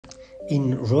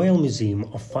In Royal Museum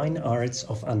of Fine Arts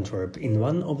of Antwerp, in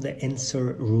one of the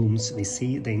Ensor rooms, we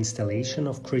see the installation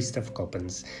of Christoph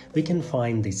Coppens. We can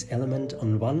find this element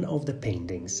on one of the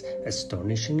paintings,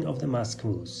 Astonishing of the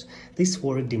Masqueuse. This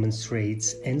work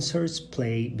demonstrates Ensor's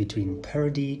play between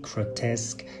parody,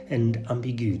 grotesque, and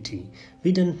ambiguity.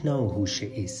 We don't know who she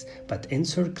is, but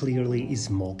Ensor clearly is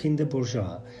mocking the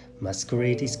bourgeois.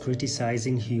 Masquerade is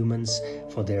criticizing humans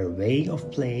for their way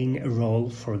of playing a role,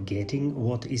 forgetting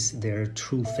what is their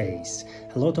true face.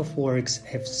 A lot of works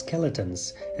have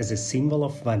skeletons as a symbol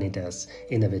of vanitas,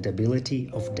 inevitability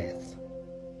of death.